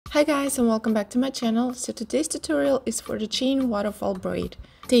Hi guys, and welcome back to my channel. So today's tutorial is for the chain waterfall braid.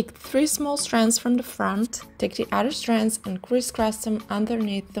 Take 3 small strands from the front, take the outer strands and crisscross them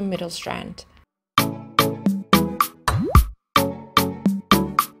underneath the middle strand.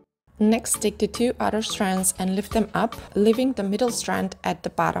 Next, take the 2 outer strands and lift them up, leaving the middle strand at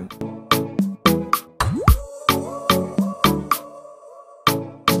the bottom.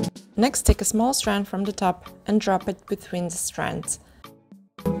 Next, take a small strand from the top and drop it between the strands.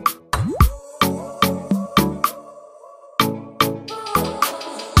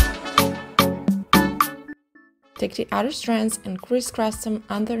 Take the outer strands and crisscross them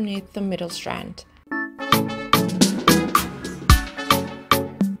underneath the middle strand.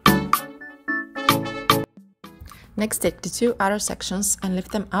 Next, take the 2 outer sections and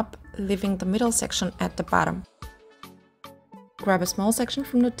lift them up, leaving the middle section at the bottom. Grab a small section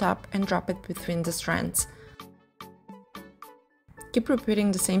from the top and drop it between the strands. Keep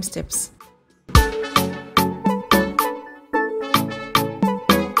repeating the same steps.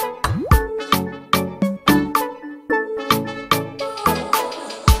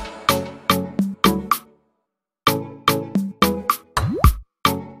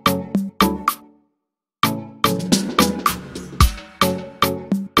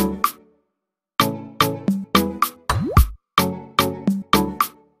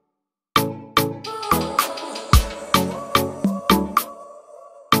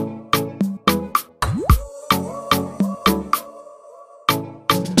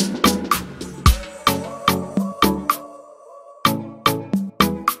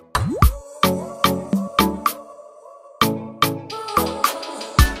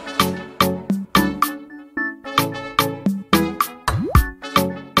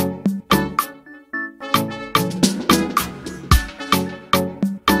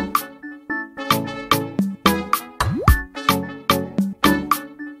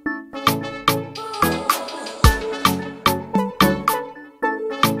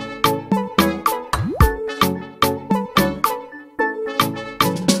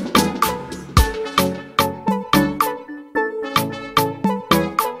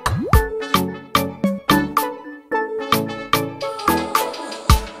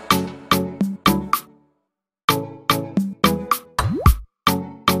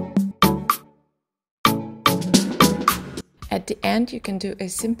 At the end, you can do a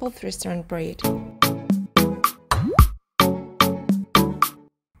simple frisyren braid.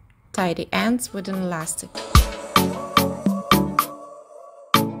 Tie the ends with an elastic.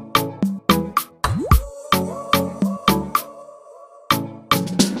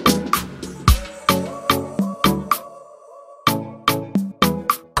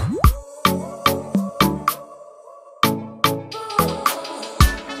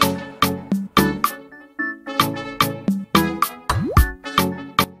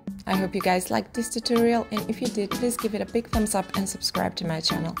 I hope you guys liked this tutorial, and if you did, please give it a big thumbs up and subscribe to my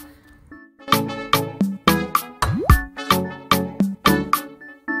channel.